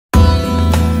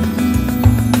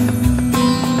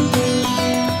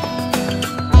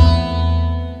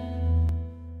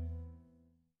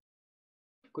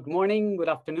Good morning, good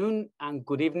afternoon, and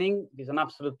good evening. It is an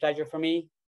absolute pleasure for me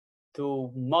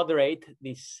to moderate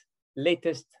this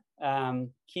latest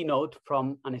keynote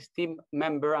from an esteemed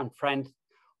member and friend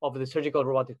of the surgical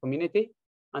robotic community.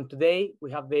 And today we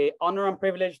have the honor and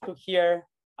privilege to hear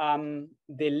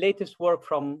the latest work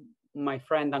from my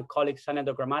friend and colleague, Sanja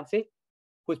Dogramadzi,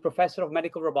 who is Professor of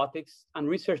Medical Robotics and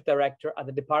Research Director at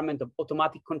the Department of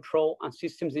Automatic Control and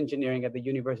Systems Engineering at the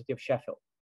University of Sheffield.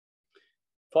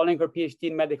 Following her PhD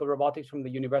in medical robotics from the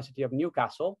University of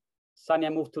Newcastle, Sanja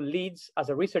moved to Leeds as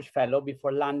a research fellow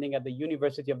before landing at the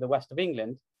University of the West of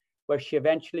England, where she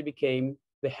eventually became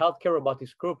the Healthcare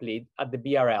Robotics Group Lead at the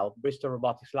BRL, Bristol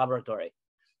Robotics Laboratory,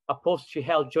 a post she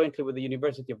held jointly with the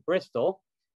University of Bristol,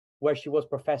 where she was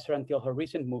professor until her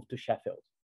recent move to Sheffield.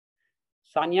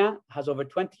 Sanja has over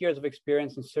 20 years of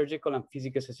experience in surgical and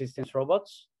physics assistance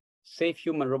robots, safe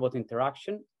human-robot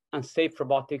interaction, and safe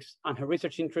robotics, and her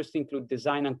research interests include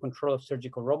design and control of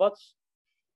surgical robots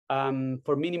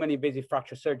for minimally invasive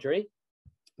fracture surgery,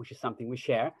 which is something we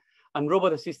share, and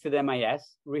robot-assisted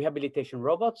MIS, rehabilitation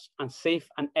robots, and safe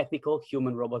and ethical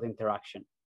human-robot interaction.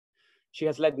 She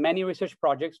has led many research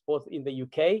projects both in the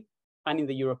UK and in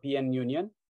the European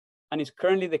Union, and is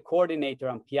currently the coordinator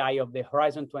and PI of the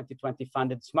Horizon 2020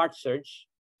 funded SMARTsurg,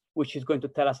 which she's going to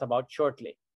tell us about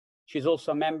shortly. She's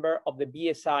also a member of the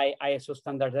BSI ISO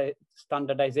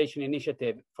Standardization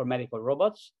Initiative for Medical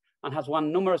Robots and has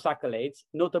won numerous accolades,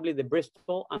 notably the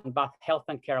Bristol and Bath Health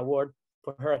and Care Award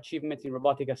for her achievements in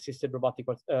robotic-assisted robotic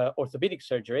orthopedic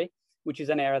surgery, which is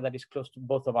an area that is close to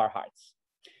both of our hearts.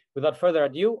 Without further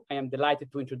ado, I am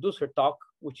delighted to introduce her talk,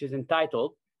 which is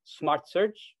entitled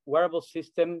SMARTsurg, Wearable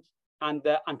Systems and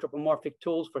Anthropomorphic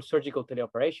Tools for Surgical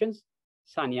Teleoperations.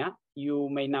 Sanja, you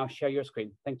may now share your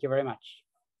screen. Thank you very much.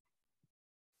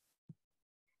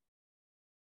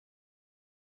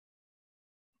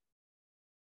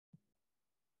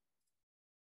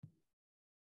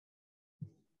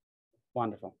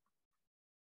 Wonderful.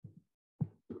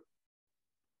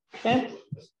 Okay.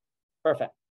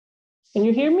 Perfect. Can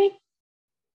you hear me?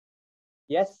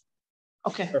 Yes.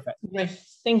 Okay. Perfect. Great.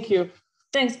 Thank you.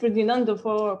 Thanks, Ferdinando,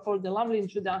 for the lovely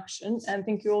introduction. And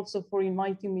thank you also for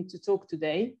inviting me to talk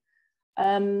today.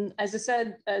 As I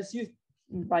said, as you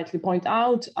rightly point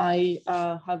out, I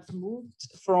have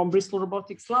moved from Bristol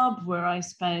Robotics Lab, where I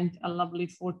spent a lovely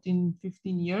 14,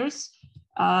 15 years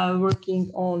working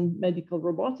on medical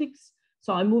robotics.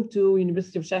 So I moved to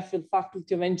University of Sheffield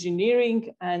Faculty of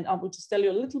Engineering, and I will just tell you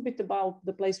a little bit about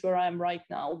the place where I am right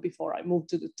now before I move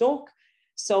to the talk.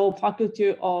 So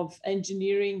Faculty of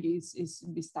Engineering is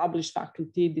an established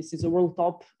faculty. This is a world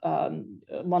top,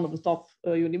 one of the top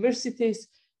universities,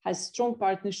 has strong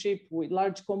partnership with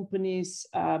large companies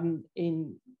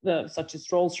such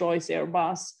as Rolls-Royce,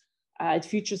 Airbus. It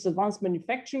features Advanced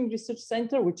Manufacturing Research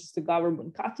Center, which is the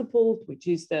government catapult, which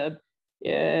is the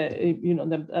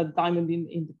diamond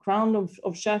in the crown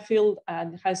of Sheffield,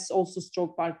 and has also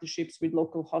strong partnerships with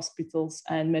local hospitals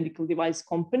and medical device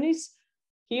companies.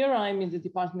 Here I'm in the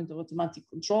Department of Automatic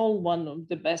Control, one of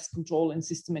the best control and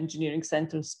system engineering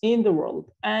centers in the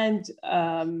world. And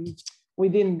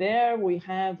within there, we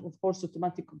have, of course,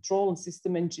 Automatic Control and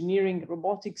System Engineering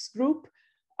Robotics Group.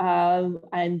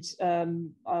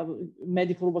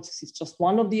 Medical robotics is just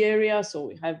one of the areas. So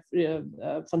we have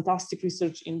fantastic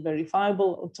research in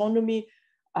verifiable autonomy,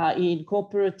 in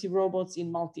cooperative robots,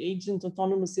 in multi-agent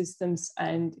autonomous systems,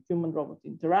 and human-robot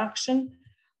interaction.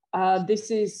 This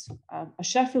is a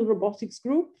Sheffield Robotics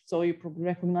Group. So you probably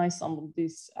recognize some of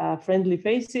these friendly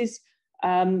faces.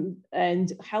 And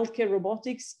healthcare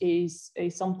robotics is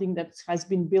something that has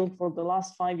been built for the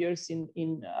last 5 years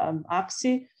in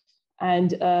AXI,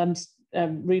 and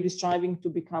really striving to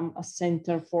become a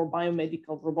center for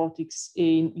biomedical robotics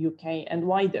in UK and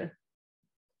wider.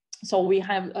 So we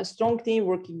have a strong team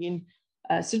working in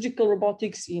surgical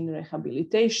robotics, in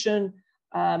rehabilitation,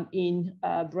 in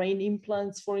brain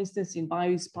implants, for instance, in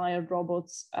bio-inspired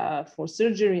robots for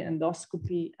surgery,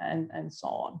 endoscopy, and so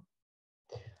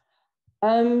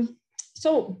on.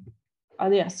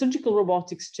 Surgical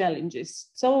robotics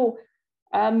challenges. So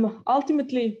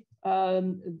ultimately,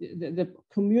 the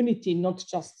community, not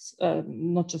just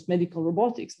medical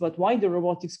robotics, but wider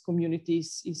robotics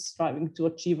communities is striving to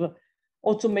achieve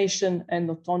automation and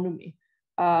autonomy.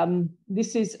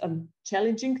 This is a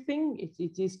challenging thing.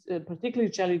 It is particularly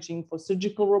challenging for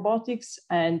surgical robotics,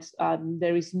 and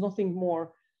there is nothing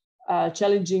more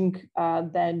challenging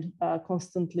than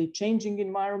constantly changing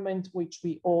environment, which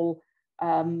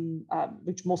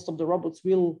most of the robots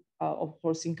will, of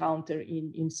course, encounter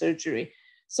in surgery.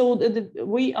 So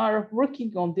we are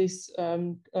working on this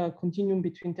continuum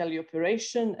between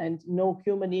teleoperation and no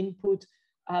human input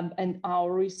and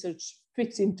our research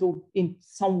fits in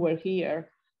somewhere here.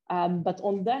 But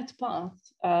on that path,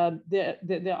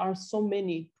 there are so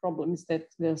many problems that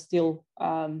they're still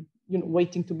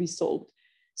waiting to be solved.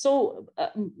 So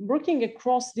working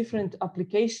across different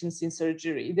applications in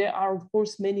surgery, there are of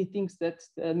course many things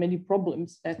many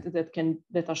problems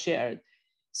that are shared.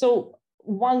 So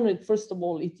one, first of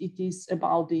all, it is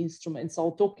about the instruments.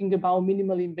 So talking about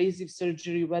minimally invasive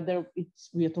surgery, whether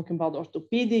we are talking about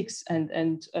orthopedics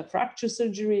and fracture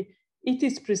surgery, it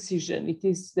is precision. It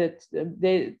is that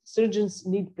the surgeons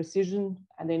need precision,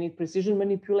 and they need precision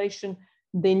manipulation.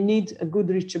 They need a good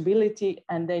reachability,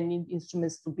 and they need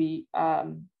instruments to be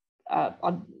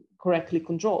correctly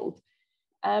controlled.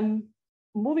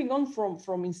 Moving on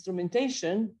from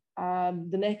instrumentation,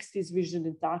 the next is vision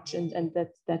and touch, and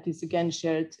that is again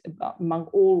shared among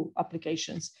all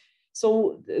applications.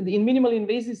 So in minimally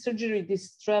invasive surgery,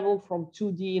 this travel from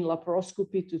 2D in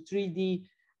laparoscopy to 3D,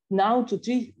 now to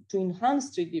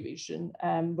enhanced 3D vision,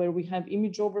 where we have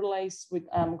image overlays.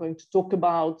 I'm going to talk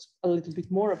about a little bit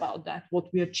more about that,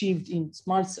 what we achieved in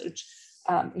SMARTsurg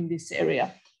in this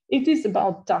area. It is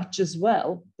about touch as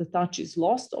well. The touch is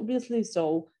lost, obviously.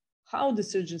 So how the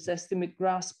surgeons estimate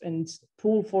grasp and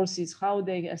pull forces, how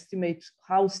they estimate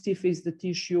how stiff is the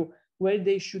tissue, where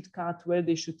they should cut, where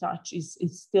they should touch is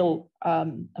still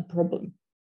a problem.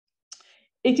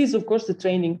 It is, of course, the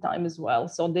training time as well.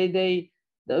 So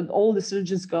all the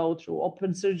surgeons go through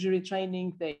open surgery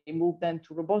training, they move them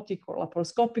to robotic or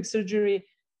laparoscopic surgery.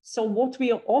 So what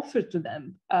we offer to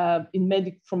them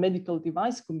from medical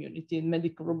device community and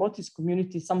medical robotics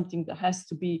community, something that has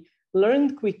to be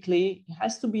learned quickly, it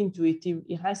has to be intuitive,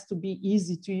 it has to be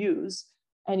easy to use,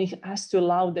 and it has to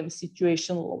allow them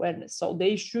situational awareness. So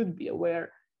they should be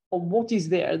aware of what is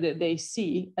there that they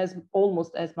see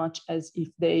almost as much as if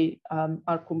they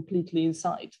are completely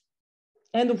inside.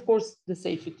 And of course, the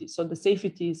safety. So the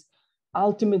safety is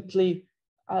ultimately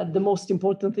the most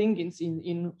important thing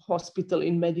in hospital,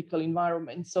 in medical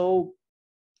environment. So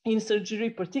in surgery,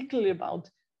 particularly about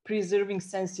preserving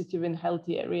sensitive and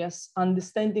healthy areas,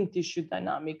 understanding tissue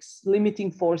dynamics,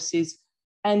 limiting forces,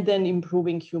 and then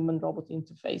improving human-robot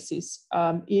interfaces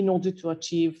in order to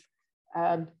achieve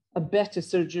a better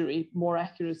surgery, more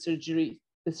accurate surgery,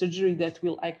 the surgery that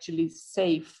will actually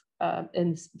save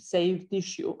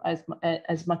tissue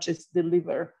as much as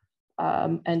deliver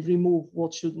and remove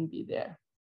what shouldn't be there.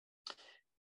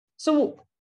 So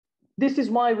this is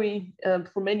why we,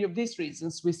 for many of these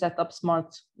reasons, we set up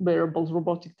smart wearables,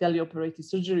 robotic teleoperated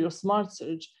surgery, or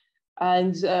SMARTsurg.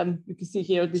 And you can see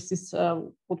here, this is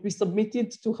what we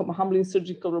submitted to Hamlyn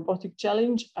Surgical Robotic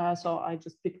Challenge. So I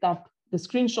just picked up the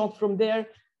screenshot from there.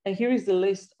 And here is the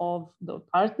list of the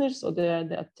partners. So there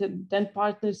are 10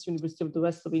 partners. University of the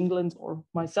West of England or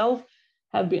myself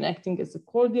have been acting as a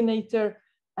coordinator.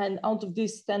 And out of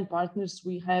these 10 partners,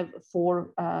 we have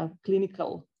 4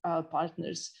 clinical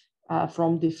partners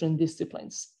from different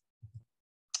disciplines.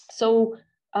 So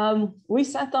we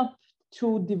set up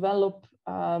to develop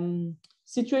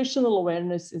situational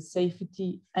awareness and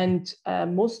safety. And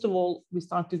most of all, we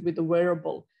started with a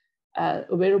wearable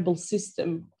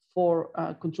system for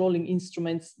controlling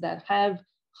instruments that have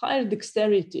higher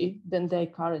dexterity than they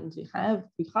currently have,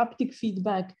 with haptic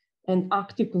feedback and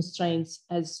active constraints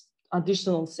as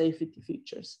additional safety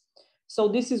features. So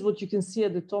this is what you can see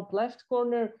at the top left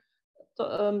corner.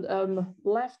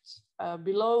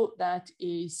 Below that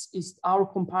is our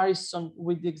comparison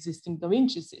with the existing Da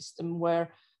Vinci system,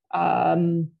 where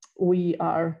we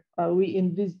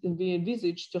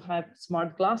envisage to have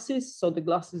smart glasses, so the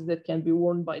glasses that can be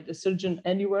worn by the surgeon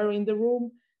anywhere in the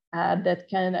room, that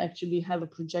can actually have a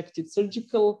projected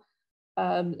surgical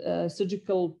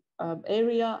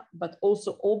area, but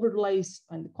also overlays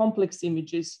and complex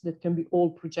images that can be all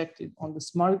projected on the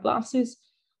smart glasses.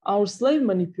 Our slave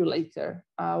manipulator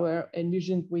were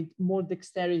envisioned with more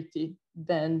dexterity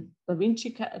than Da Vinci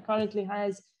currently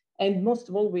has. And most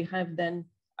of all, we have then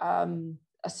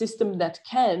a system that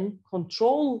can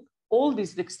control all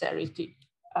this dexterity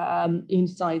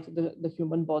inside the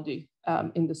human body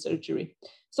in the surgery.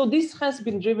 So this has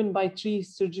been driven by 3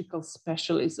 surgical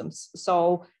specialisms.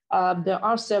 So there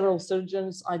are several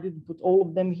surgeons. I didn't put all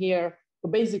of them here,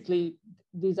 but basically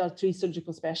these are 3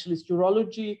 surgical specialists: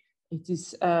 urology, it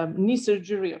is knee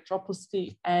surgery,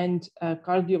 arthroplasty, and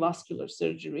cardiovascular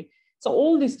surgery. So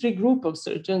all these 3 groups of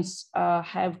surgeons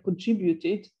have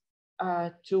contributed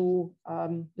to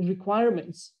the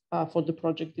requirements for the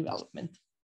project development.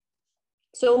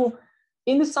 So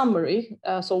in the summary,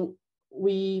 so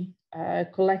we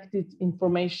collected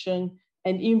information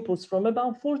and inputs from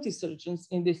about 40 surgeons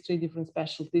in these 3 different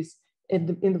specialties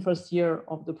in the first year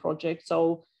of the project.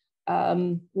 So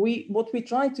what we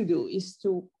try to do is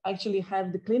to actually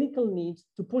have the clinical need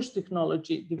to push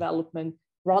technology development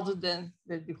rather than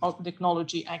the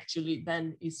technology actually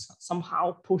then is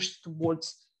somehow pushed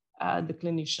towards the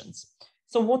clinicians.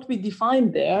 So what we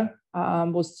defined there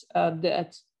was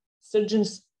that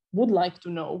surgeons would like to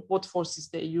know what forces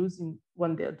they're using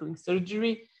when they're doing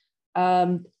surgery.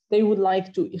 They would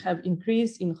like to have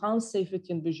enhanced safety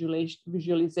and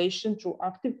visualization through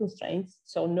active constraints,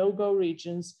 so no-go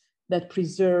regions that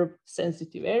preserve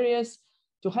sensitive areas,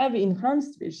 to have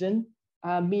enhanced vision,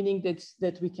 meaning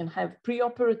that we can have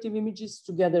preoperative images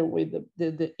together with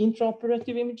the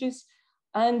intraoperative images,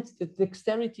 and the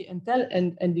dexterity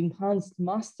and enhanced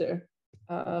master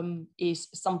is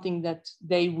something that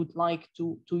they would like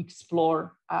to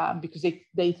explore because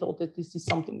they thought that this is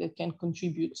something that can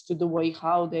contribute to the way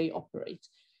how they operate.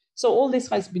 So all this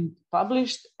has been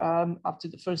published after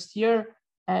the first year,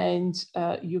 and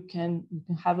you can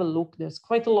have a look. There's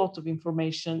quite a lot of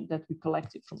information that we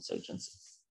collected from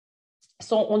surgeons.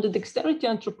 So on the dexterity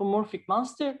anthropomorphic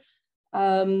master,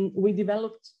 we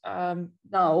developed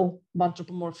now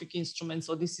anthropomorphic instruments.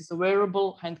 So this is a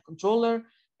wearable hand controller.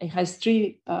 It has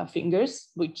 3 fingers,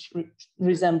 which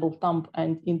resemble thumb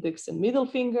and index and middle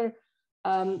finger.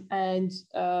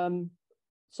 So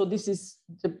this is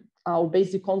our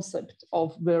basic concept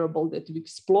of wearable that we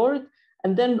explored.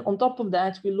 And then on top of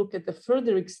that, we look at the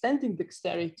further extending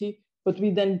dexterity, but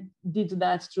we then did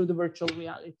that through the virtual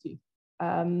reality.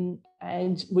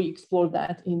 And we explore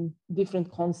that in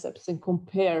different concepts and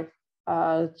compare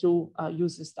to a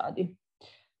user study.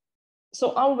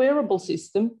 So our wearable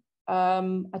system,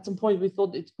 at some point we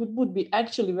thought it would be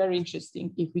actually very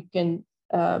interesting if we can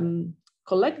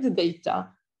collect the data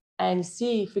and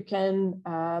see if we can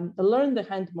learn the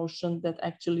hand motion that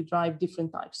actually drive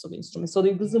different types of instruments. So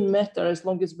it doesn't matter, as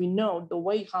long as we know the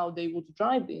way how they would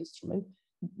drive the instrument,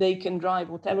 they can drive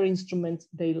whatever instrument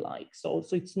they like. So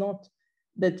it's not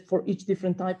that for each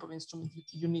different type of instrument,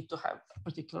 you need to have a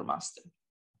particular master.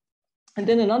 And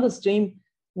then another stream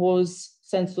was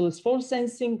sensorless force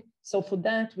sensing. So for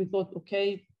that, we thought,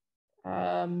 okay,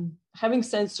 having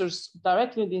sensors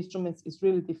directly in the instruments is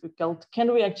really difficult.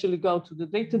 Can we actually go to the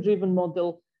data-driven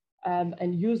model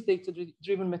and use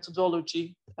data-driven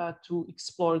methodology to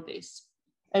explore this?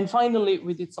 And finally,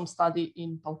 we did some study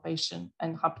in palpation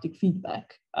and haptic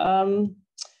feedback.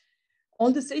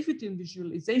 On the safety and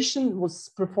visualization was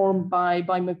performed by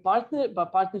my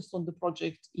partners on the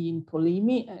project in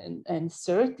Polimi and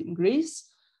CERT in Greece.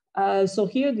 So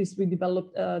here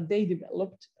they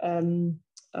developed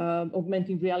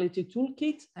augmented reality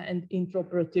toolkit and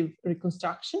intraoperative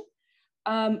reconstruction,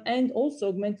 and also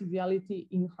augmented reality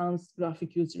enhanced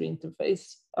graphic user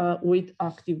interface with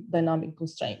active dynamic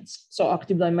constraints. So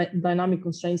active dynamic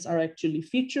constraints are actually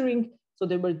featuring, so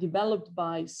they were developed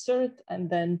by CERT and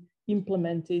then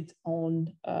implemented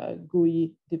on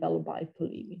GUI developed by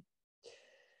Polimi.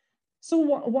 So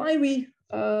why we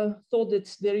thought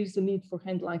that there is a need for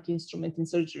hand-like instrument in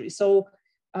surgery? So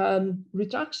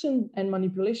retraction and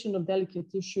manipulation of delicate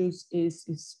tissues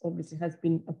is obviously has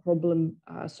been a problem.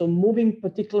 So moving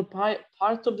particular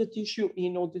part of the tissue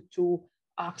in order to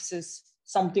access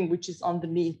something which is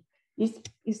underneath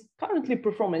is currently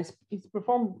performed. It's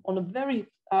performed on a very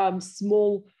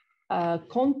small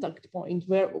contact point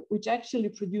which actually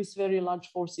produce very large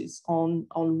forces on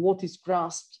what is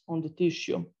grasped on the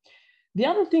tissue. The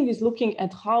other thing is looking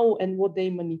at how and what they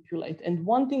manipulate. And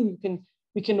one thing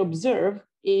we can observe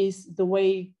is the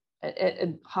way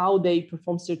and how they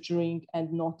perform suturing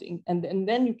and knotting. And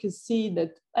then you can see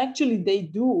that actually they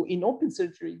do in open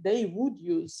surgery, they would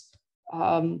use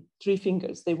 3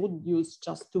 fingers. They wouldn't use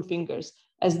just 2 fingers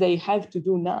as they have to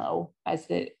do now as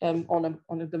they on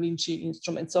a Da Vinci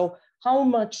instrument. So how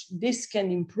much this can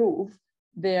improve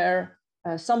their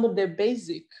some of their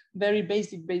very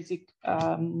basic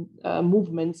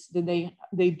movements that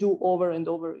they do over and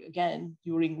over again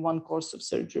during one course of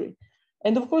surgery.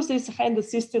 And of course, there's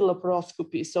hand-assisted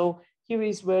laparoscopy. So here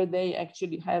is where they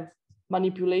actually have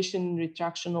manipulation and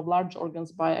retraction of large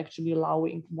organs by actually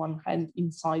allowing one hand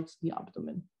inside the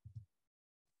abdomen.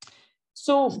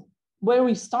 So where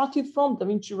we started from, Da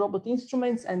Vinci robot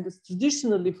instruments, and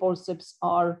traditionally forceps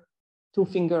are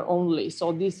 2-finger only.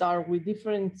 So these are with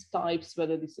different types,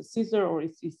 whether it's a scissor or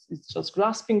it's just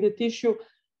grasping the tissue.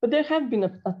 But there have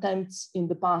been attempts in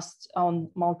the past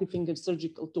on multi-finger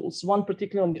surgical tools, one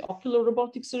particularly on the ocular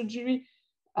robotic surgery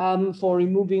for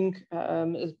removing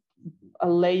a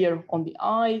layer on the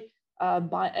eye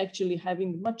by actually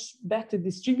having much better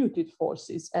distributed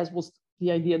forces, as was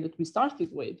the idea that we started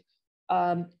with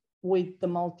the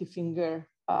multi-finger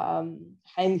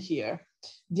hand here.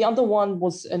 The other one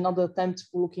was another attempt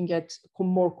looking at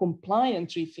more compliant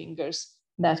tree fingers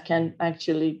that can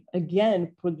actually,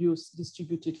 again, produce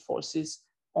distributed forces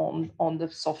on the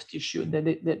soft tissue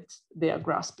that they are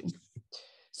grasping.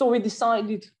 So we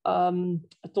decided,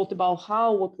 thought about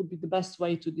what would be the best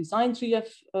way to design 3F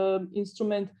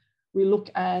instrument. We look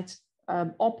at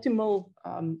optimal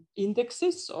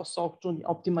indexes, so through the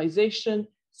optimization.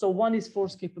 So one is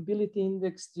force capability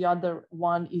index, the other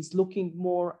one is looking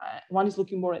more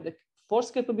at the force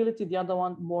capability, the other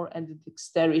one more at the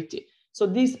dexterity. So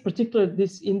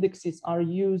these indexes are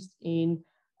used in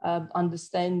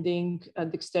understanding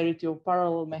dexterity of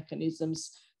parallel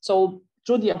mechanisms. So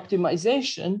through the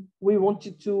optimization, we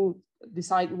wanted to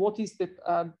decide what is the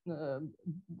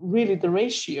really the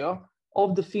ratio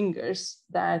of the fingers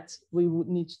that we would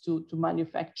need to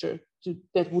manufacture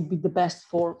that would be the best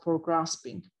for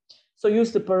grasping. So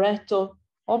use the Pareto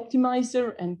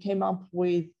optimizer and came up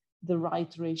with the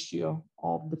right ratio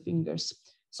of the fingers.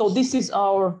 So this is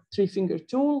our 3-finger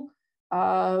tool.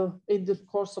 In the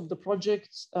course of the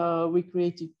project, we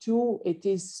created 2. It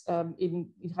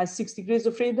has 6 degrees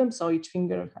of freedom, so each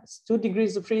finger has 2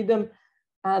 degrees of freedom,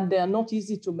 and they are not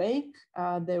easy to make.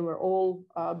 They were all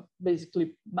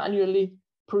basically manually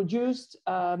produced.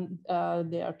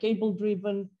 They are cable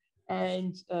driven,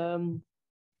 and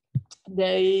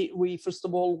first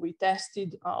of all we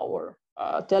tested our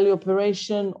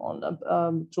teleoperation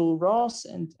on through ROS,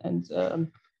 and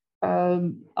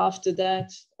after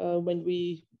that, when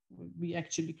we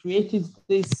actually created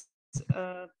this,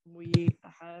 we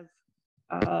have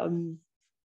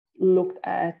looked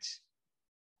at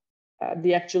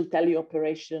the actual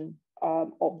teleoperation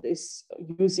of this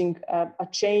using a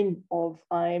chain of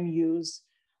IMUs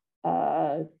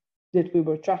that we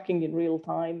were tracking in real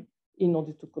time in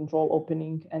order to control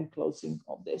opening and closing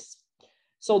of this.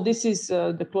 So this is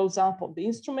the close-up of the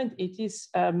instrument. It is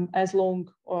as long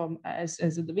as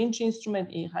a Da Vinci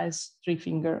instrument. It has 3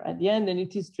 fingers at the end, and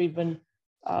it is driven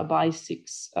by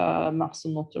 6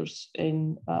 muscle motors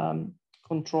in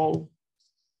control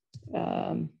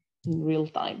in real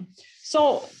time.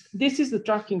 So this is the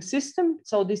tracking system.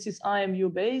 So this is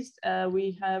IMU based.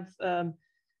 We have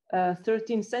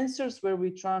 13 sensors where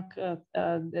we track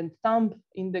the thumb,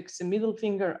 index, and middle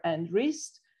finger, and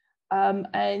wrist.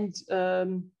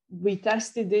 We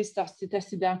tested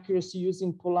the accuracy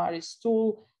using Polaris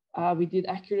tool. We did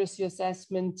accuracy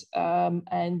assessment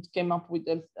and came up with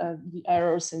the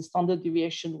errors and standard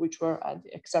deviation, which were at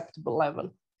the acceptable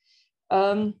level.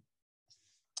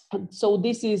 So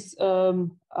this is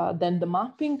then the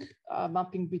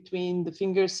mapping between the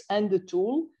fingers and the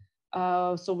tool.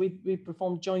 So we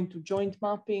performed joint-to-joint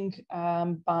mapping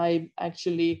by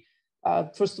actually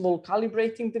first of all,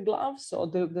 calibrating the glove so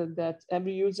that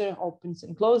every user opens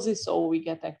and closes. So we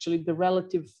get actually the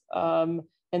relative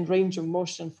and range of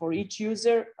motion for each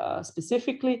user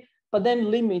specifically, but then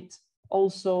limit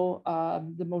also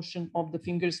the motion of the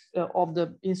fingers, of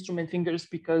the instrument fingers,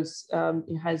 because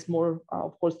it has more,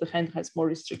 of course, the hand has more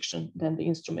restriction than the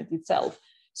instrument itself.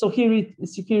 So here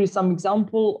is some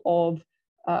example of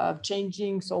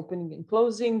changing, so opening and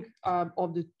closing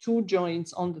of the 2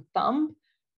 joints on the thumb.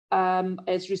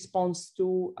 As response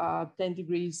to 10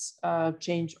 degrees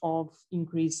change of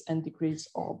increase and decrease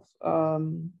of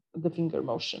the finger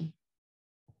motion.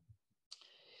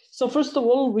 So first of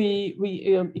all, we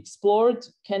explored,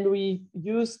 can we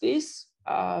use this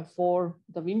for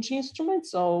Da Vinci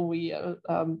instruments? So we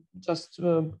just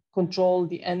control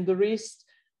the end of the wrist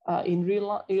in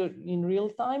real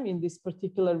time. In this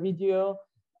particular video,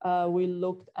 we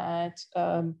looked at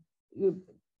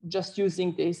just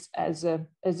using this as a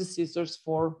scissors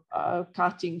for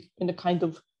cutting in a kind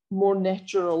of more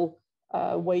natural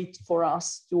way for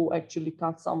us to actually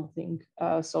cut something.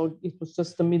 So it was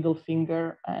just the middle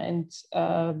finger and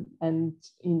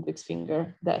index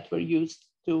finger that were used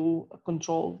to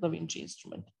control Da Vinci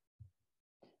instrument.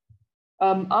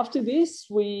 After this,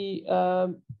 we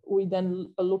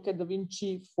then look at Da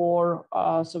Vinci for,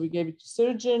 so we gave it to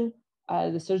surgeon.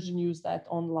 The surgeon used that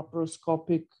on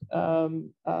laparoscopic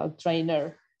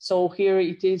trainer. So here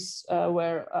it is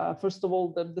where, first of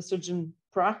all, the surgeon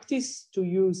practice to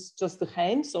use just the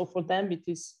hand. So for them, it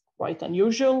is quite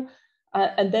unusual.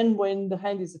 And then when the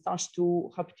hand is attached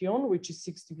to Haption, which is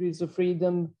 6 degrees of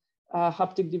freedom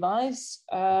haptic device,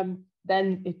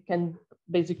 then it can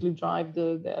basically drive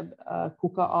the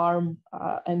KUKA arm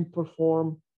and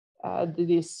perform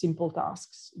these simple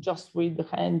tasks just with the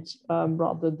hand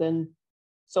rather than.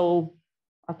 So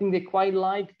I think they quite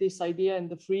like this idea and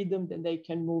the freedom that they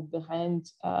can move the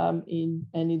hand in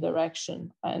any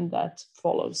direction, and that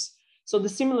follows. So the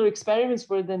similar experiments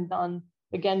were then done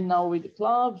Again, now with the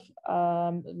glove,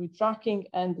 with tracking,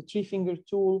 and the 3-finger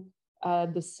tool,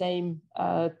 the same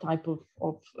type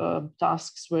of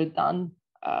tasks were done.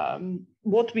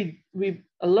 What we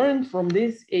learned from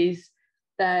this is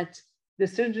that the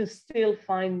surgeons still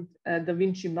find Da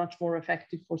Vinci much more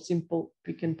effective for simple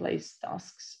pick and place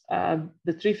tasks.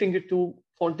 The 3-finger tool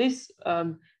for this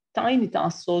tiny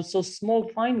tasks, so small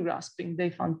fine grasping, they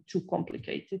found too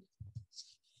complicated.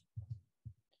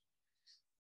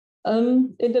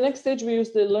 In the next stage, we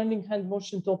used the learning hand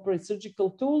motion to operate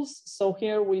surgical tools. So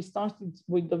here we started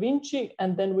with Da Vinci,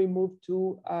 and then we moved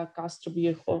to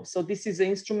Castroviejo. So this is an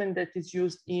instrument that is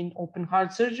used in open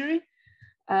heart surgery.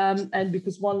 And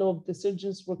because one of the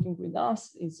surgeons working with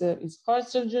us is a heart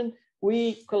surgeon,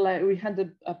 we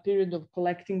had a period of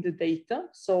collecting the data.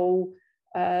 So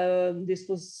this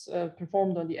was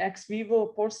performed on the ex vivo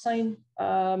porcine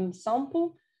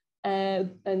sample.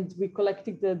 And we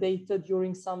collected the data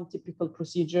during some typical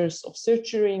procedures of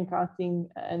suturing, cutting,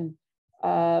 and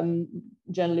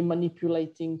generally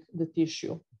manipulating the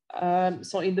tissue.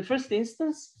 So in the first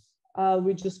instance,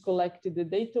 we just collected the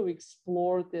data. We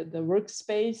explored the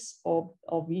workspace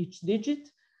of each digit.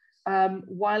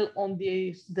 While on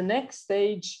the next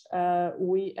stage,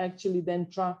 we actually then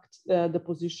tracked the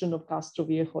position of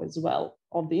Castroviejo as well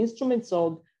of the instrument.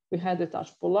 So we had a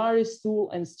touch Polaris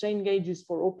tool and strain gauges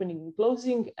for opening and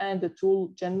closing, and the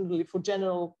tool generally for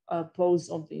general pose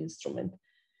of the instrument.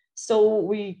 So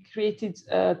we created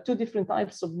 2 different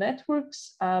types of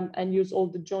networks and used all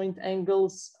the joint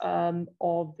angles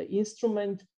of the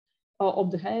instrument,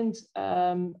 of the hand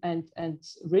and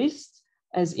wrist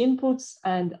as inputs,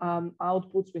 and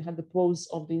outputs. We had the pose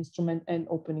of the instrument and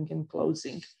opening and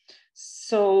closing.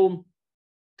 So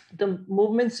the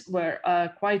movements were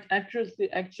quite accurately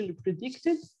actually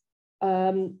predicted.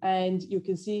 And you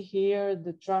can see here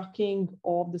the tracking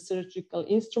of the surgical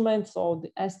instruments, so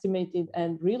the estimated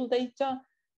and real data.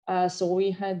 So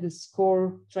we had the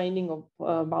score training of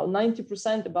about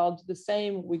 90%, about the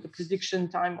same with the prediction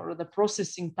time or the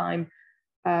processing time,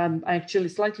 actually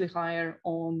slightly higher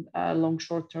on long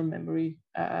short-term memory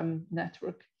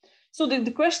network. So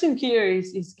the question here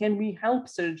is, can we help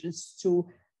surgeons to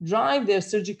drive their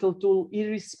surgical tool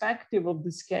irrespective of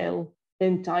the scale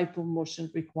and type of motion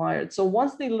required? So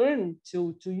once they learn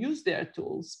to use their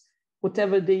tools,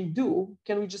 whatever they do,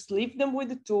 can we just leave them with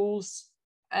the tools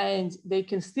and they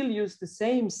can still use the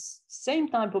same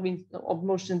type of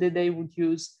motion that they would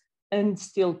use and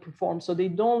still perform? So they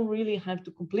don't really have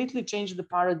to completely change the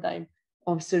paradigm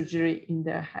of surgery in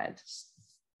their head.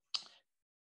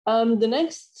 The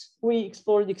next, we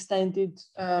explored extended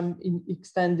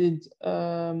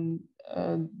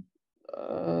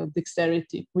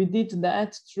dexterity. We did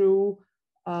that through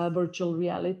virtual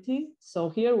reality. So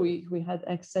here we had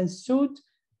Xsense Suit,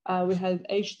 we had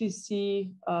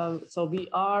HTC, so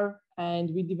VR, and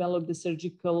we developed the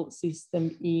surgical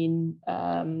system in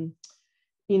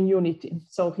Unity.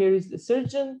 So here is the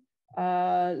surgeon.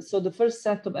 So the first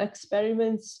set of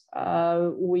experiments,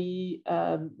 we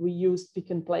used pick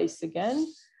and place again,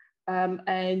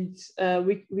 and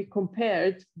we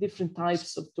compared different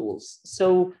types of tools.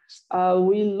 So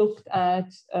we looked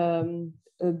at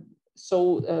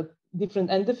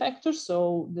different end effectors,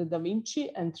 so the Da Vinci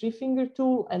and 3-finger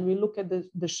tool, and we look at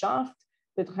the shaft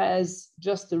that has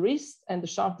just the wrist and the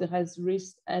shaft that has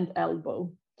wrist and elbow.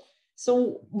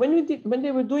 So when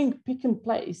they were doing pick and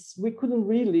place, we couldn't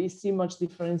really see much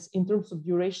difference in terms of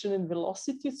duration and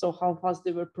velocity, so how fast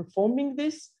they were performing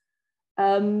this,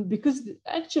 because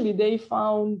actually they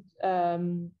found,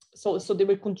 so they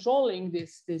were controlling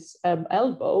this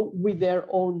elbow with their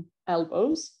own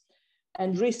elbows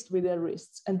and wrist with their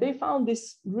wrists. And they found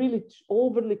this really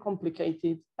overly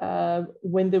complicated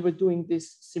when they were doing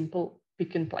this simple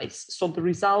pick and place. So the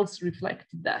results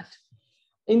reflected that.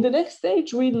 In the next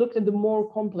stage, we looked at the more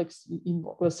complex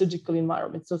surgical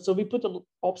environment. So we put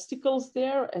obstacles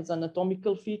there as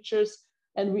anatomical features,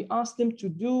 and we asked them to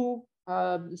do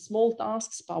small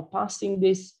tasks by passing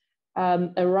this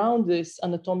around this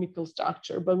anatomical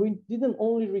structure. But we didn't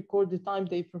only record the time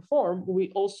they perform,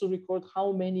 we also record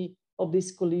how many of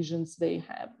these collisions they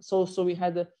have. So we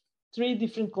had 3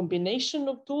 different combination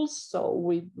of tools. So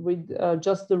with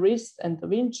just the wrist and Da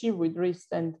Vinci, with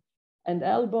wrist and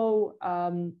elbow,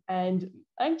 and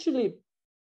actually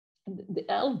the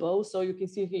elbow, so you can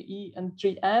see here E and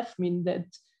 3F mean that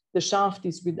the shaft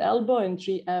is with elbow and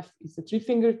 3F is a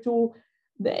 3-finger tool.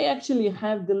 They actually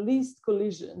have the least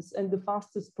collisions and the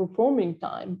fastest performing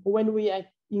time when we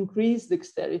increase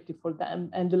dexterity for them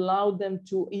and allow them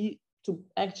to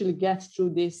actually get through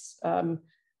this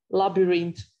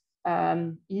labyrinth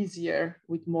easier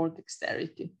with more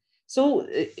dexterity. So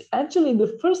actually,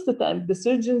 the first attempt, the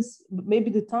surgeons, maybe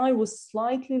the time was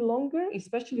slightly longer,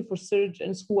 especially for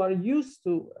surgeons who are used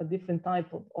to a different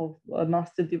type of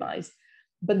master device.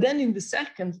 But then in the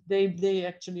second, they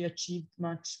actually achieved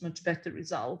much better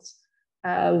results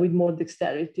with more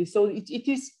dexterity. So it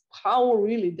is how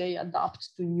really they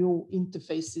adapt to new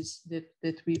interfaces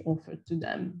that we offer to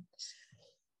them.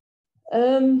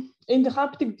 In the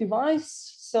haptic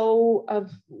device, so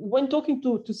when talking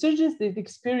to surgeons, the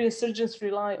experienced surgeons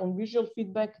rely on visual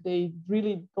feedback. They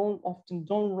really often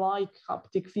don't like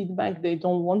haptic feedback. They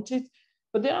don't want it.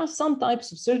 But there are some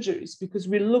types of surgeries, because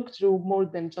we look through more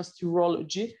than just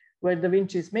urology, where Da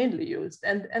Vinci is mainly used.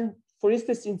 And for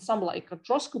instance, in some like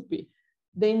arthroscopy,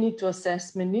 they need to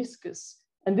assess meniscus.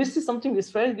 And this is something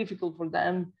that's very difficult for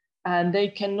them. And they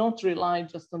cannot rely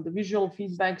just on the visual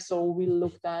feedback. So we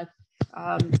looked at,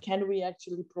 can we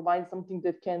actually provide something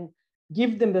that can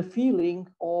give them a feeling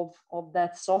of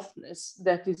that softness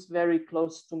that is very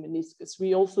close to meniscus.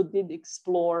 We also did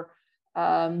explore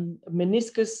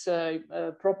meniscus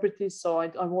properties. So I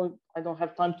don't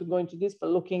have time to go into this, but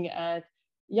looking at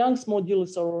Young's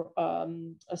modulus or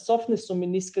a softness of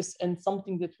meniscus and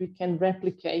something that we can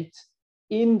replicate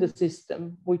in the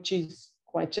system, which is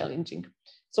quite challenging.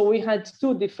 So we had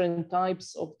two different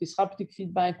types of this haptic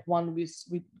feedback, one with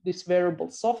this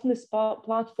wearable softness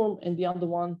platform, and the other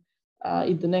one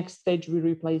in the next stage we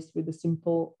replaced with a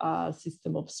simple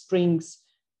system of springs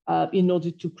in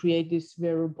order to create this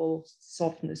wearable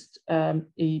softness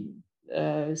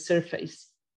surface.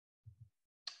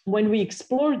 When we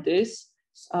explored this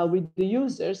with the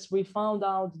users, we found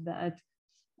out that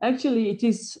actually it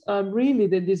is really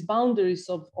these boundaries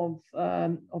of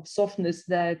softness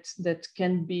that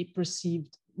can be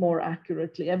perceived more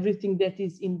accurately. Everything that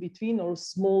is in between or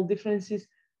small differences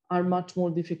are much more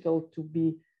difficult to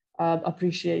be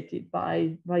appreciated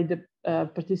by the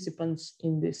participants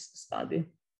in this study.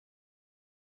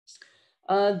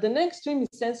 The next stream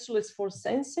is sensorless force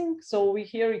sensing. So we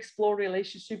here explore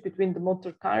relationship between the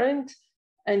motor current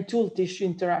and tool tissue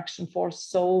interaction force.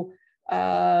 So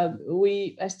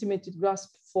we estimated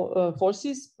grasp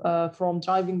forces from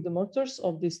driving the motors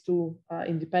of these two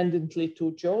independently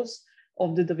two jaws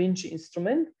of the Da Vinci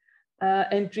instrument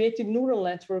and created neural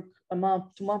network to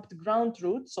map the ground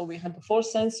truth. So we had the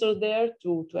force sensor there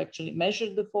to actually measure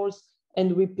the force,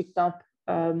 and we picked up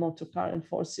motor current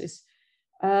forces.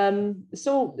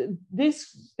 So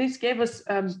this gave us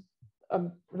a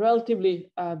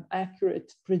relatively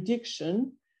accurate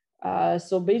prediction.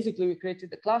 So basically we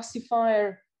created a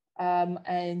classifier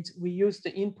and we used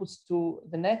the inputs to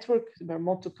the network, where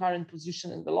motor current,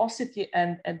 position, and velocity,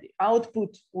 and at the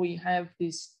output we have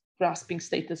this grasping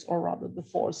status, or rather the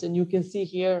force. And you can see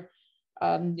here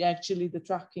actually the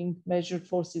tracking measured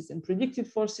forces and predicted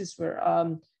forces were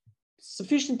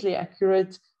sufficiently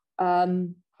accurate.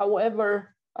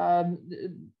 However,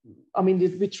 I mean,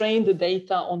 we trained the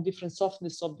data on different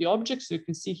softness of the objects. So you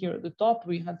can see here at the top,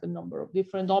 we had the number of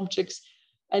different objects,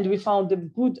 and we found a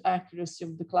good accuracy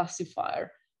of the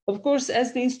classifier. Of course,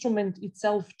 as the instrument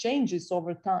itself changes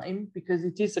over time, because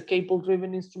it is a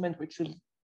cable-driven instrument which will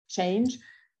change,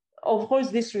 of course,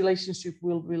 this relationship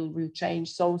will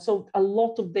change. So a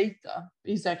lot of data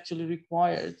is actually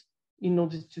required in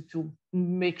order to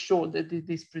make sure that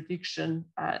this prediction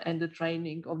and the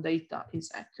training of data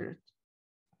is accurate.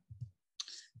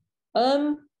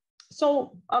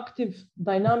 So active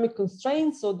dynamic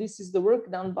constraints. So this is the work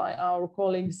done by our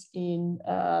colleagues in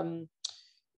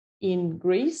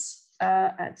Greece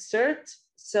at SERT.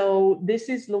 So this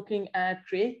is looking at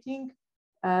creating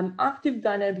active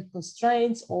dynamic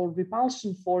constraints or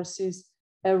repulsion forces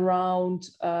around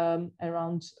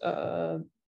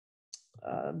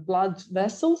blood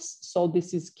vessels. So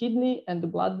this is kidney and the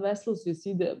blood vessels. You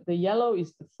see the yellow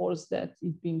is the force that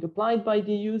is being applied by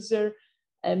the user,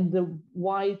 and the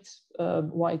white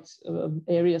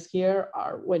areas here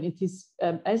are when it is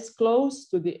as close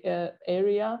to the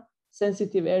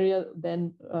sensitive area,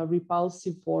 then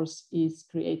repulsive force is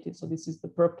created. So this is the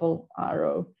purple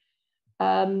arrow.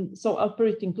 So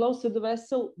operating close to the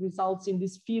vessel results in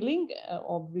this feeling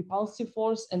of repulsive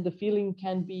force, and the feeling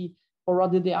can be, or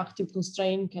rather the active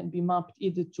constraint can be mapped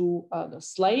either to the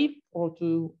slave or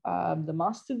to the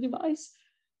master device.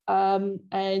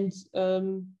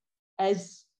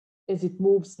 As it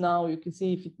moves now, you can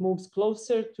see if it moves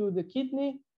closer to the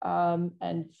kidney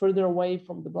and further away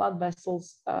from the blood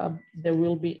vessels, there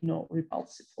will be no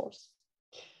repulsive force.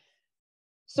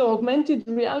 So augmented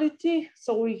reality.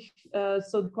 So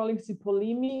the colleagues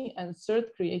Polimi and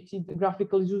SERT created a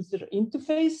graphical user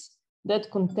interface that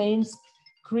contains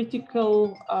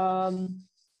critical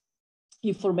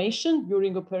information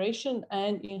during operation,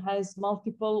 and it has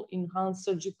multiple enhanced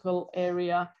surgical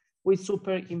area with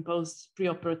superimposed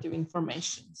preoperative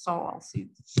information. So I'll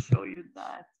show you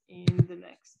that in the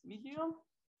next video.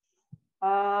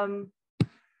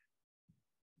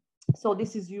 So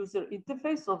this is user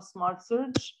interface of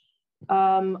SMARTsurg,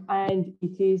 and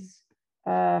it is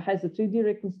has a 3D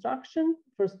reconstruction.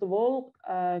 First of all,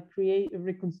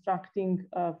 reconstructing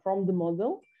from the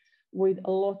model with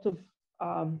a lot of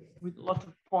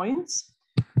points.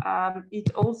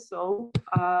 It also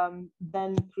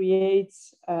then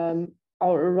creates,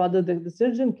 or rather the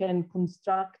surgeon can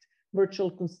construct virtual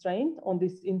constraint on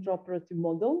this intraoperative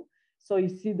model. So you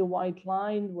see the white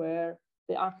line where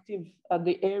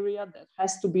the area that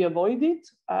has to be avoided,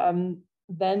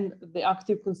 then the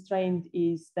active constraint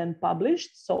is then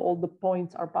published. So all the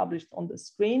points are published on the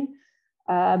screen,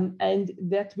 and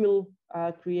that will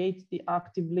create the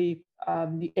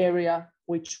area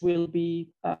which will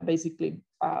be basically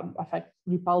affect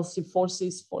repulsive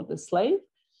forces for the slave.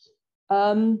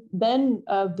 Then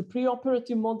the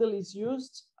preoperative model is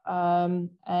used, and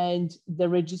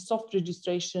the soft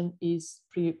registration is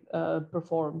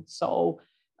performed. So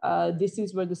this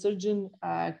is where the surgeon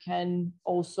can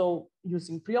also,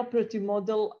 using preoperative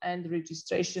model and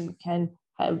registration, can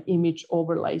have image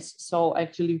overlays. So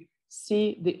actually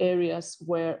see the areas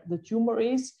where the tumor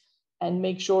is and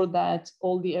make sure that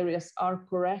all the areas are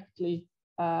correctly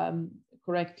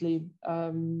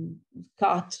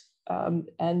cut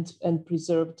and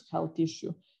preserved health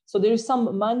tissue. So there is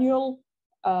some manual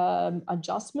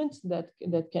adjustment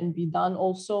that can be done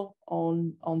also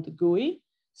on the GUI.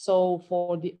 So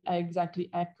for the exactly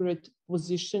accurate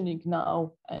positioning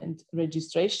now and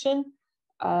registration,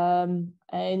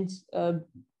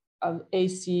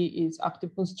 AC is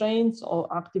active constraints, or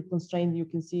active constraint. You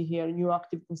can see here, new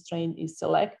active constraint is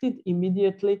selected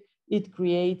immediately. It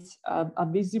creates a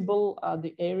visible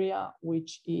the area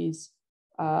which is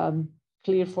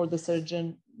clear for the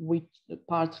surgeon, which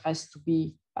part has to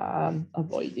be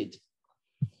avoided.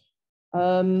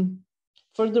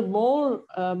 Furthermore,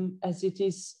 as it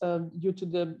is due to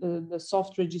the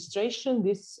soft registration,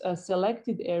 these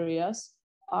selected areas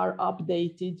are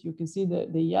updated. You can see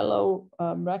the yellow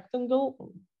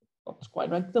rectangle, not quite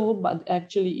rectangle, but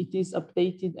actually it is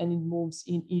updated and it moves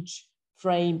in each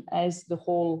frame as the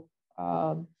whole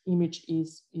image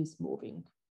is moving.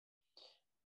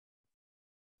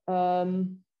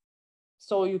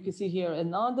 So you can see here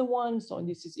another one. So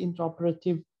this is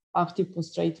intraoperative active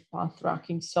constraint path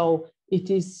tracking. So it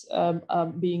is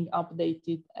being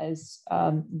updated as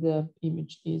the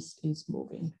image is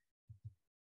moving.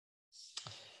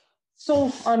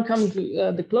 So I'm coming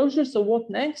to the closure. So what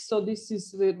next? So this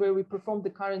is where we perform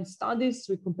the current studies.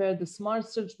 We compare the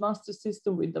SMARTsurg master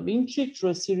system with Da Vinci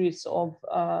through a series of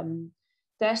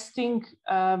testing.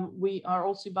 We are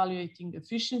also evaluating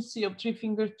efficiency of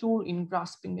three-finger tool in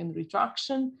grasping and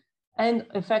retraction, and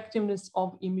effectiveness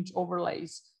of image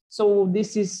overlays. So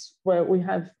this is where we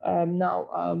have now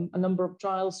a number of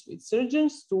trials with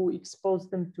surgeons to expose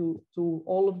them to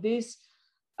all of this.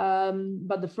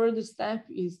 But the further step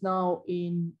is now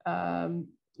in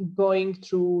going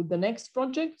through the next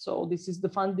project. So this is the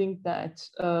funding that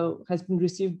has been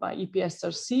received by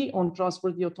EPSRC on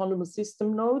trustworthy autonomous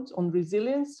system nodes on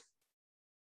resilience.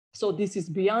 So this is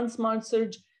beyond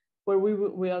SMARTsurg, where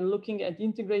we are looking at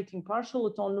integrating partial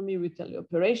autonomy with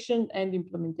teleoperation and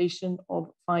implementation of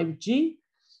 5G.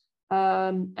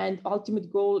 And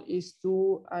ultimate goal is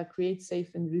to create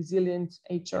safe and resilient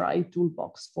HRI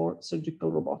toolbox for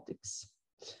surgical robotics.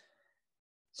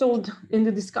 So in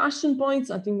the discussion points,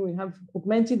 I think we have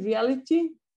augmented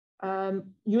reality,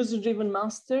 user-driven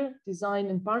master design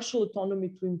and partial autonomy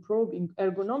to improve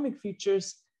ergonomic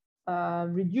features,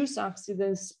 reduce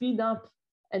accidents, speed up,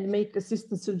 and make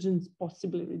assistant surgeons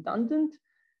possibly redundant,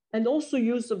 and also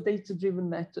use of data-driven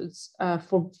methods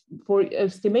for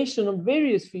estimation of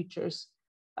various features.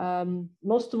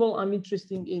 Most of all, I'm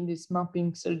interested in this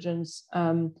mapping surgeons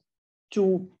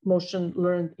to motion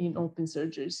learned in open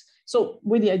surgeries. So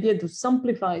with the idea to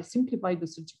simplify the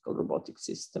surgical robotic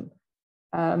system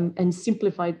and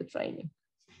simplify the training.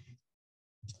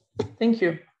 Thank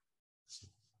you.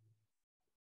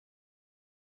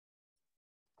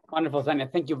 Wonderful, Sanja.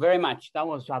 Thank you very much. That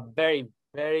was a very,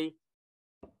 very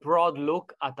broad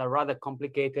look at a rather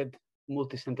complicated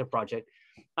multi-center project.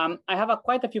 I have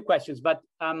quite a few questions, but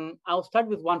I'll start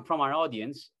with one from our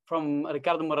audience, from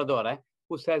Ricardo Moradore,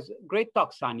 who says, great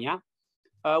talk, Sanja.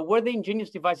 Were the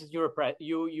ingenious devices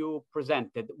you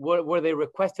presented, were they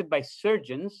requested by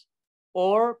surgeons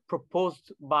or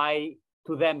proposed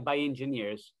to them by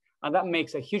engineers? And that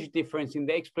makes a huge difference in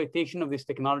the exploitation of these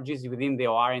technologies within the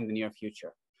OR in the near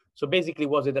future. So basically,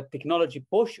 was it a technology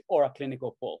push or a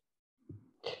clinical pull?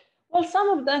 Well, some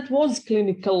of that was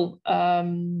clinical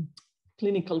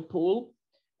pull.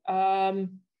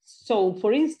 So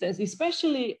for instance,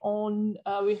 especially on,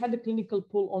 we had a clinical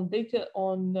pull on data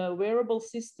on wearable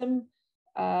system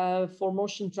for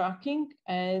motion tracking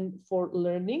and for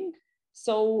learning.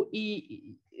 So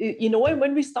in a way,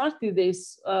 when we started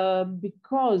this,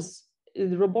 because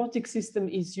the robotic system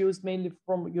is used mainly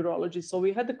from urology, so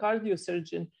we had a cardio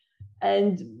surgeon,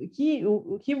 and he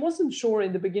wasn't sure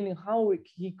in the beginning how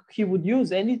he would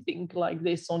use anything like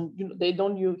this on,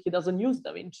 he doesn't use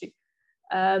Da Vinci.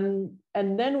 And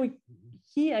then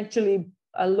he actually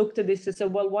looked at this and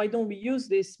said, well, why don't we use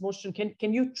this motion?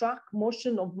 Can you track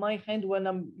motion of my hand when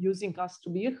I'm using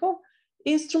Astro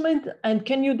instrument? And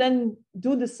can you then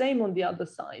do the same on the other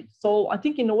side? So I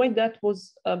think in a way that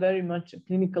was very much a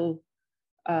clinical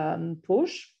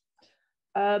push.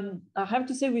 I have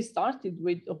to say we started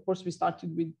with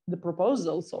the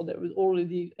proposal. So there was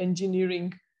already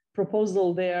engineering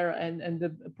proposal there and the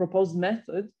proposed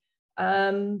method.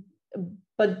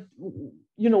 But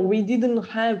we didn't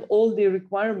have all the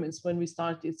requirements when we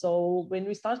started. So when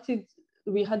we started,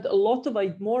 we had a lot of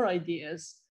more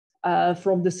ideas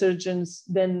from the surgeons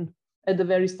than at the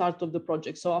very start of the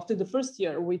project. So after the first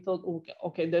year, we thought,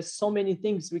 okay, there's so many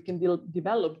things we can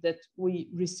develop that we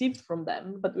received from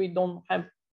them, but we don't have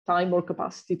time or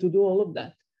capacity to do all of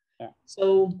that. Yeah.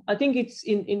 So I think it's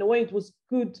in a way it was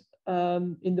good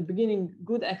in the beginning,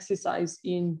 good exercise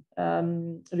in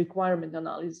requirement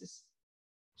analysis.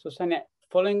 So Sanja,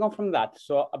 following on from that,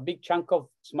 so a big chunk of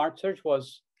SMARTsurg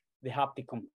was the haptic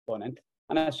component.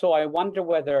 And so I wonder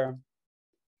whether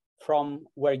from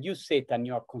where you sit and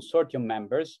your consortium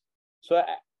members, so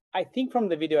I think from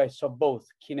the video I saw both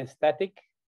kinesthetic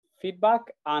feedback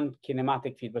and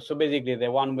kinematic feedback. So basically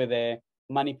the one with the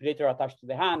manipulator attached to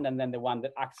the hand and then the one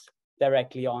that acts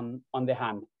directly on the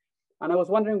hand. And I was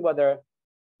wondering whether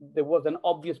there was an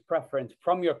obvious preference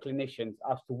from your clinicians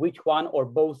as to which one or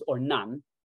both or none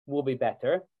will be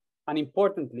better. And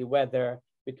importantly, whether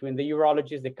between the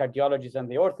urologist, the cardiologist, and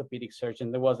the orthopedic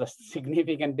surgeon, there was a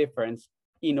significant difference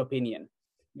in opinion.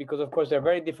 Because of course, they're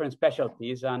very different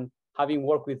specialties, and having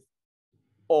worked with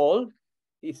all,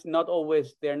 they're not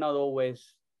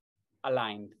always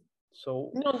aligned.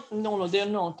 So no, they're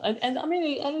not. And I mean,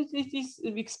 it is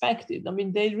expected. I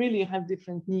mean, they really have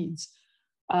different needs.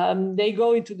 They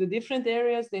go into the different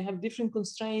areas. They have different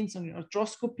constraints on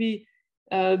arthroscopy.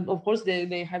 Of course,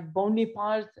 they have bony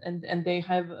part, and they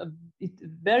have it's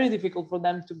very difficult for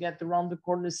them to get around the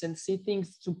corners and see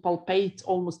things, to palpate,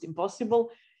 almost impossible.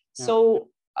 Yeah. So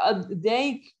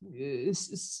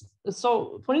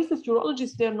so for instance,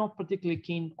 urologists, they're not particularly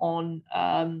keen on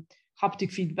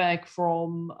haptic feedback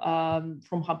from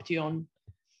Haption.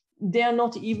 They are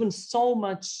not even so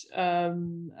much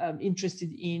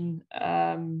interested in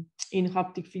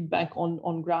haptic feedback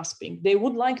on grasping. They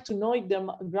would like to know if they're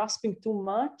grasping too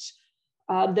much.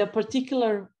 There are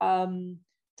particular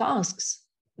tasks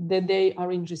that they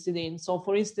are interested in. So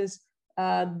for instance,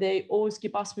 they always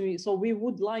keep asking me, so we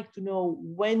would like to know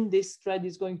when this thread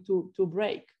is going to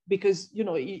break, because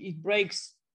it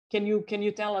breaks. Can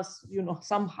you tell us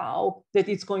somehow that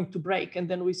it's going to break, and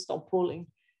then we stop pulling.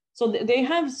 So they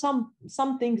have some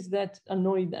things that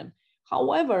annoy them.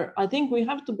 However, I think we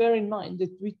have to bear in mind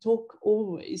that we talk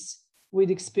always with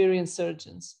experienced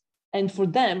surgeons, and for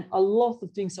them, a lot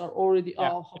of things are already,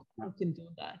 I can do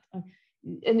that.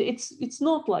 And it's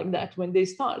not like that when they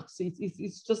start.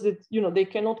 It's just that, they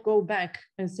cannot go back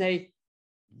and say,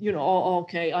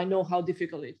 okay, I know how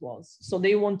difficult it was. So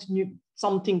they want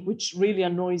something which really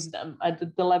annoys them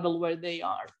at the level where they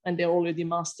are, and they're already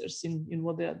masters in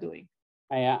what they are doing.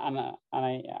 And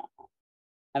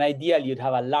ideally, you'd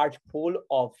have a large pool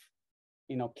of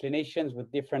clinicians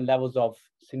with different levels of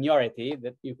seniority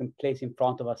that you can place in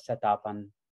front of a setup and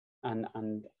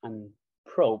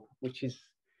probe, which is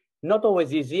not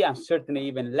always easy, and certainly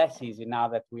even less easy now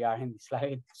that we are in this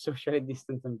slightly socially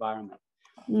distant environment.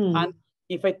 And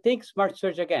if I take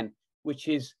SMARTsurg again, which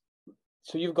is,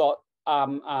 so you've got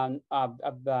an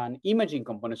imaging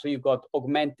component, so you've got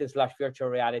augmented/virtual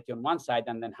reality on one side,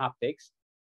 and then haptics.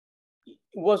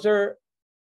 Was there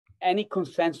any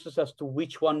consensus as to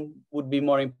which one would be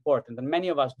more important? And many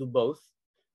of us do both,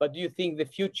 but do you think the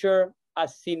future,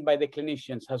 as seen by the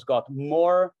clinicians, has got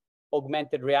more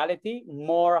augmented reality,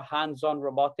 more hands-on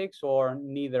robotics, or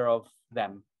neither of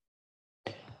them?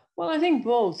 Well, I think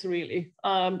both, really.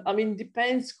 I mean,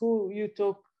 depends who you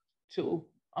talk to.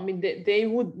 I mean,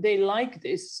 they like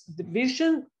this, the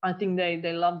vision. I think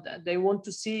they love that. They want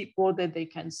to see more that they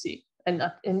can see,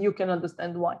 and you can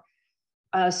understand why.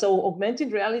 So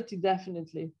augmented reality,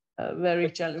 definitely very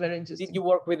interesting. Did you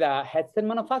work with a headset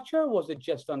manufacturer, or was it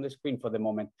just on the screen for the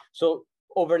moment? So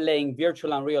overlaying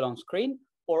virtual and real on screen,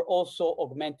 or also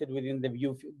augmented within the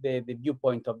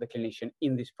viewpoint of the clinician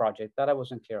in this project? That I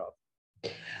wasn't clear of.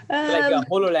 Like a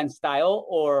HoloLens style,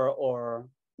 or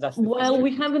that's well,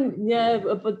 we haven't,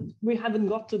 but we haven't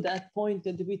got to that point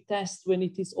that we test when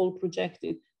it is all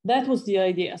projected. That was the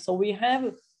idea. So we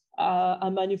have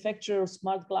a manufacturer of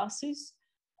smart glasses.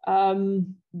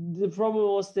 The problem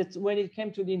was that when it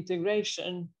came to the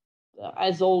integration,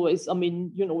 as always, I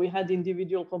mean, you know, we had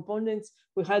individual components,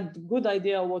 we had good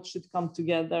idea what should come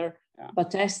together,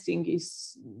 but testing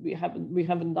is, we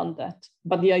haven't done that.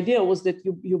 But the idea was that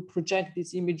you project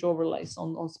these image overlays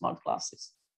on smart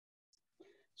glasses.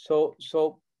 So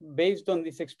based on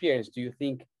this experience, do you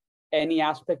think any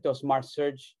aspect of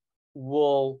SMARTsurg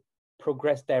will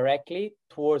progress directly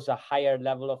towards a higher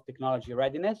level of technology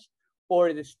readiness, or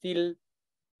is it still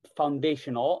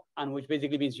foundational, and which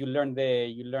basically means you learn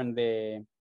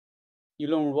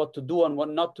what to do and what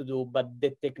not to do, but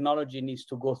the technology needs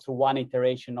to go through one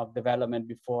iteration of development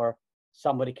before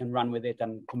somebody can run with it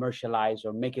and commercialize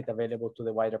or make it available to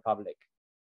the wider public?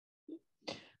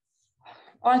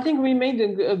 I think we made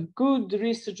a good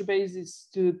research basis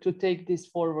to take this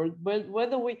forward. But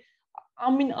whether I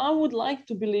mean, I would like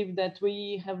to believe that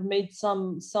we have made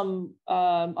some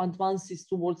advances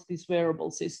towards this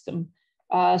wearable system.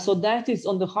 So that is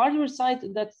on the hardware side,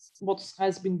 that's what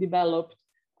has been developed.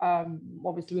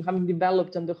 Obviously, we haven't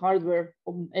developed on the hardware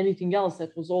or anything else.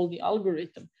 That was all the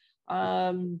algorithm.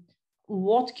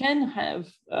 What can have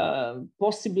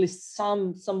possibly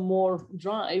some more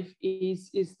drive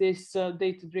is this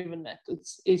data-driven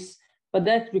methods. But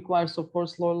that requires, of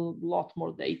course, a lot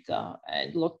more data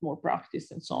and a lot more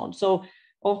practice and so on. So,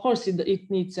 of course, it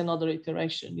needs another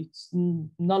iteration. It's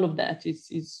none of that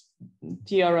is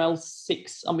TRL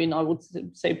 6. I mean, I would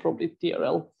say probably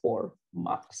TRL 4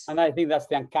 max. And I think that's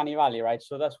the uncanny valley, right?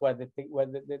 So that's where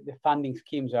the funding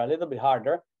schemes are a little bit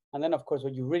harder. And then, of course,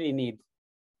 what you really need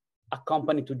a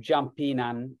company to jump in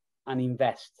and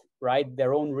invest, right?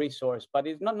 Their own resource, but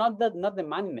it's not the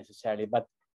money necessarily, but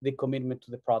the commitment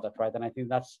to the product, right? And I think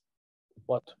that's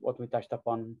what we touched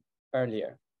upon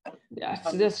earlier. Yeah,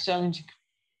 so that's challenging.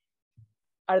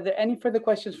 Are there any further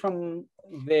questions from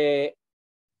the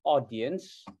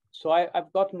audience? So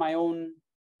I've got my own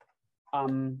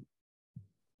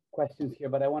questions here,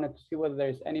 but I wanted to see whether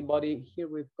there's anybody here.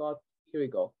 Here we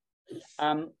go.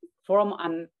 From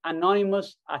an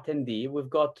anonymous attendee, we've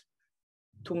got,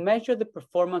 to measure the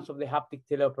performance of the haptic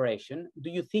teleoperation, do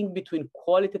you think between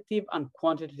qualitative and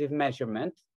quantitative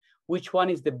measurement, which one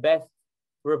is the best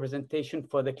representation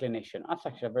for the clinician? That's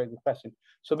actually a very good question.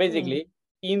 So basically,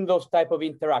 in those type of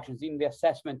interactions, in the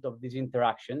assessment of these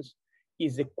interactions,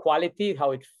 is the quality,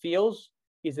 how it feels,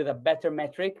 is it a better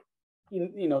metric,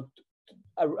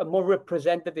 a more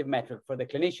representative metric for the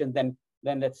clinician than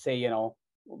let's say,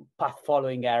 path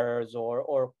following errors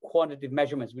or quantitative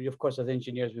measurements, which of course as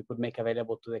engineers we could make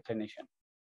available to the clinician?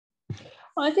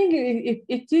 I think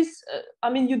it is, I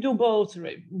mean, you do both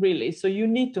really. So you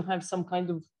need to have some kind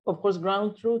of course,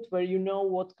 ground truth where you know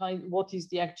what is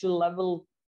the actual level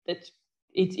that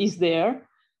it is there.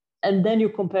 And then you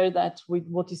compare that with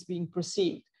what is being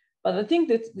perceived. But I think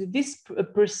that this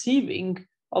perceiving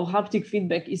of haptic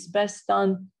feedback is best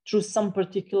done through some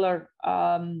particular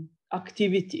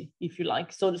activity, if you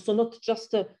like. So not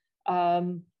just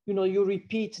you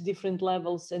repeat different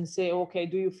levels and say, okay,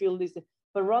 do you feel this?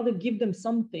 But rather give them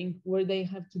something where they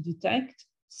have to detect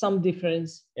some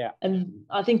difference. Yeah. And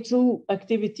I think through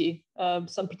activity,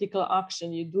 some particular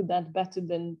action, you do that better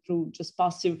than through just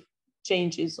passive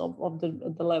changes of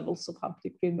the levels of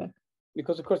haptic feedback.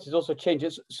 Because of course it also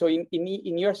changes. So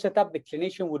in your setup, the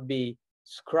clinician would be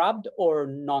scrubbed or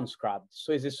non-scrubbed.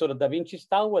 So is it sort of Da Vinci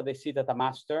style where they sit at a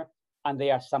master and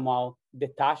they are somehow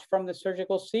detached from the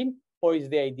surgical scene? Or is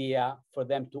the idea for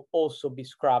them to also be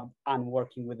scrubbed and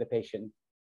working with the patient?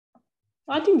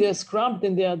 I think they're scrubbed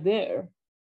and they are there.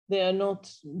 They are not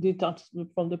detached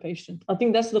from the patient. I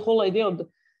think that's the whole idea of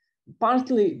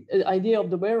partly the idea of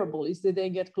the wearable is that they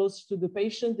get closer to the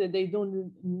patient, that they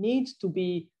don't need to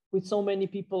be with so many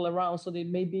people around. So they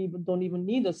maybe don't even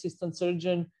need assistant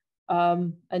surgeon.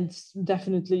 And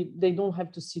definitely they don't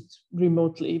have to sit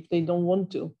remotely if they don't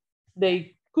want to.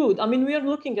 They could. I mean, we are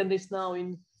looking at this now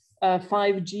in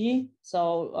 5G.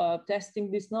 So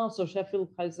testing this now. So Sheffield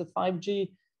has a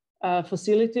 5G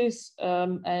facilities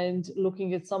and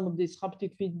looking at some of these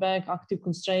haptic feedback, active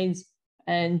constraints,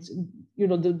 And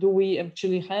do we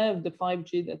actually have the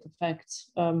 5G that affects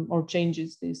or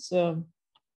changes these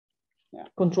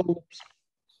control loops?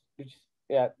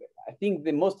 Yeah, I think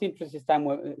the most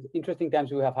interesting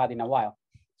times we have had in a while.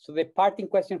 So the parting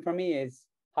question for me is,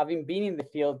 having been in the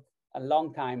field a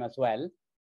long time as well,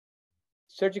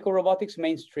 surgical robotics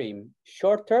mainstream,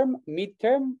 short term,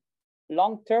 mid-term,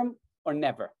 long term, or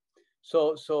never?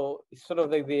 So it's sort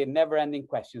of like the never-ending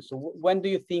question. So when do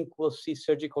you think we'll see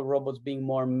surgical robots being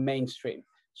more mainstream?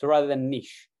 So rather than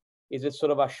niche, is it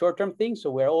sort of a short-term thing?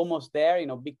 So we're almost there,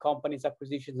 big companies,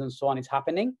 acquisitions, and so on is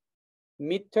happening.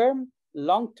 Mid-term,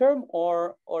 long-term,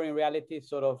 or in reality,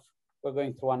 sort of we're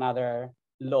going through another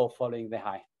low following the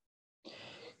high?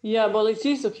 Yeah, well, it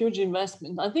is a huge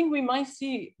investment. I think we might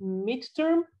see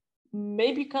mid-term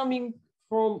maybe coming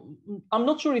from, I'm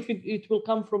not sure if it will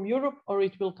come from Europe or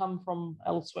it will come from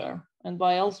elsewhere. And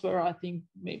by elsewhere, I think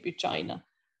maybe China.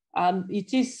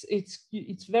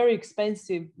 It's very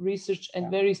expensive research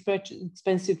and very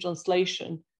expensive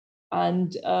translation.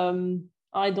 And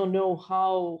I don't know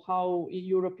how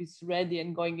Europe is ready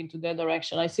and going into that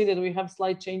direction. I see that we have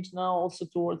slight change now also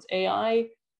towards AI.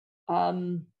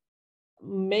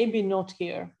 Maybe not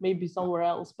here, maybe somewhere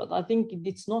else, but I think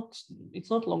it's not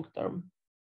long term.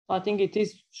 I think it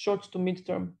is short to mid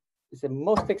term. It's the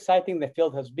most exciting the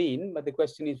field has been, but the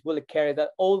question is, will it carry that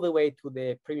all the way to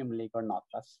the Premium League or not?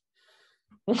 That's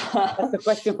the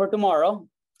question for tomorrow.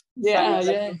 Yeah,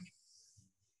 Sanja, yeah.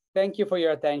 Thank you for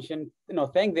your attention.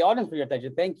 Thank the audience for your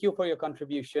attention. Thank you for your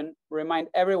contribution. Remind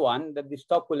everyone that this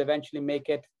talk will eventually make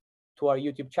it to our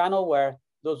YouTube channel, where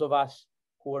those of us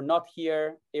who are not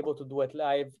here able to do it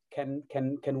live can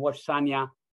watch Sanja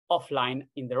offline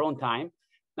in their own time.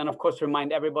 And of course,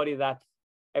 remind everybody that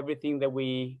everything that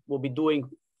we will be doing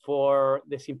for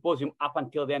the symposium up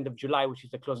until the end of July, which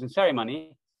is the closing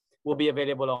ceremony, will be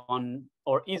available on,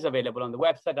 or is available on the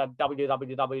website at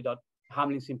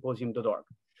www.hamlynsymposium.org.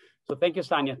 So thank you,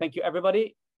 Sanja. Thank you,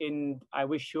 everybody. And I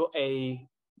wish you a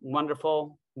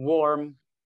wonderful, warm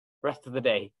rest of the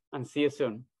day, and see you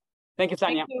soon. Thank you,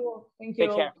 Sanja. Thank you.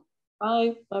 Take care.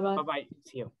 Bye. Bye-bye. Bye-bye.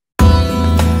 See you.